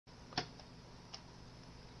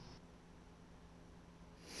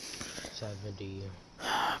70.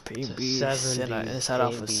 PB 70 inside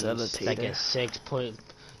out pain beast. facilitator. I get 6 point.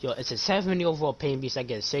 Yo, it's a 70 overall pain beast. I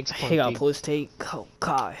get 6 He got point. post take. Oh,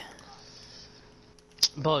 God.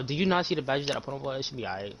 Bro, do you not see the badges that I put on? It should be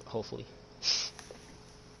alright, hopefully.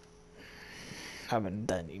 Haven't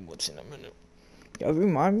done emotes in a minute. Yo,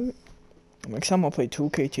 remind me. Next time I play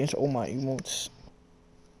 2K, change all my emotes.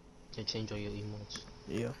 You change all your emotes.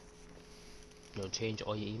 Yeah. Yo, change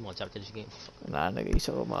all your emotes after this game. Nah, nigga, you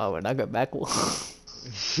saw my when I got back.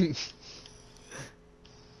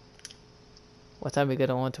 What time we get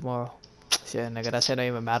on tomorrow? Shit, nigga, that shit don't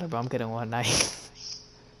even matter, bro. I'm getting one night.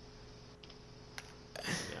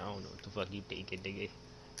 Yeah, I don't know what the fuck you thinking, nigga.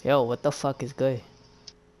 Yo, what the fuck is good?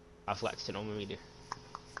 I forgot to know my meter.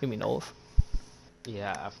 You mean off?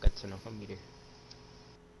 Yeah, I forgot to know my meter.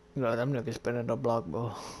 You know, them niggas spinning the block,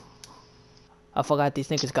 bro. I forgot these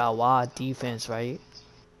niggas got wild defense, right?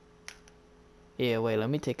 Yeah, wait, let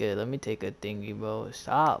me take a thingy, bro.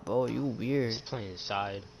 Stop, bro. You weird. Just playing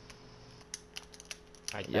side.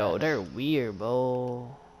 Like Yo, that. they're weird,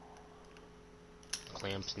 bro.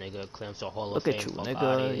 Clamps, nigga. Clamps are Hall Look of at Fame. you, Fuck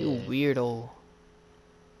outta nigga. You here. weirdo.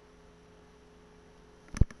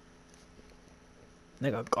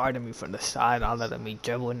 Nigga guarding me from the side, not letting me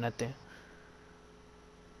dribble nothing.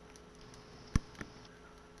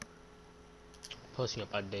 Post me up,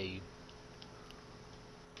 I dare you.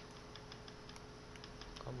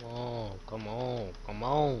 Come on, come on, come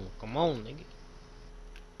on, come on, nigga.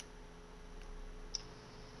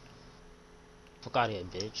 Fuck out of here,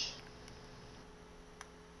 bitch.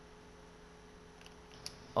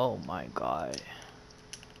 Oh my god.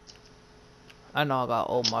 I know I got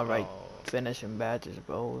all my right Oh. finishing badges,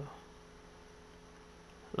 bro.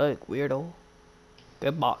 Look, weirdo.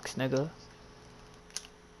 Good box, nigga.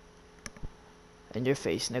 In your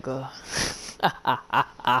face, nigga.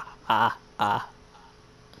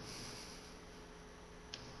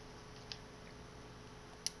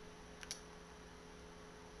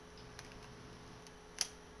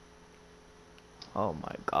 Oh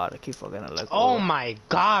my god, I keep forgetting to let go. Oh my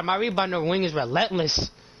god, my rebounding wing is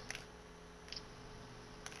relentless.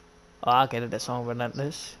 Oh, I get it, that song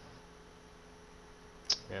Relentless.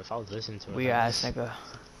 Yeah, if I was listening to it. Weird ass nigga.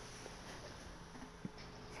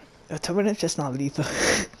 Yo, tell me that's just not lethal.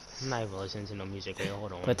 I'm not even listening to no music. Wait,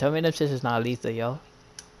 hold on. But tell me that's just not lethal, yo.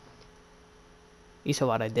 You saw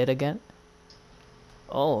what I did again?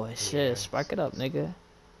 Oh shit, Yeah. spark it up, nigga.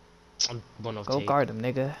 I'm one of Go take. guard him,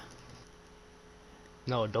 nigga.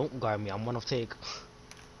 No, don't guard me. I'm one of take.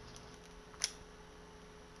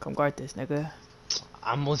 Come guard this, nigga.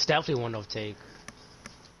 I'm most definitely one of take.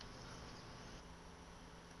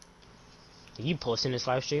 Are you posting this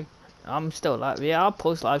live stream? I'm still live. Yeah, I'll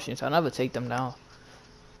post live streams. I never take them down.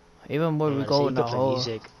 Even when we go in the whole,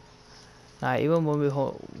 music. nah, even when we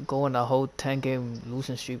go in the whole 10-game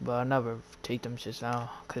losing streak, but I never take them shits down,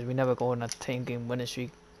 cause we never go in a 10-game winning streak.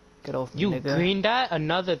 Get off me, You nigga. green that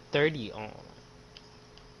another 30 on.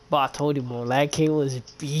 But I told you, bro, Lag K was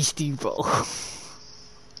beastie, bro.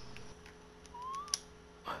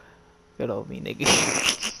 Get off me, nigga.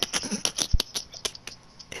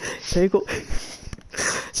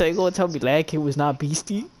 So you gonna tell me Lag K was not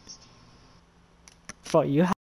beastie? Fuck you.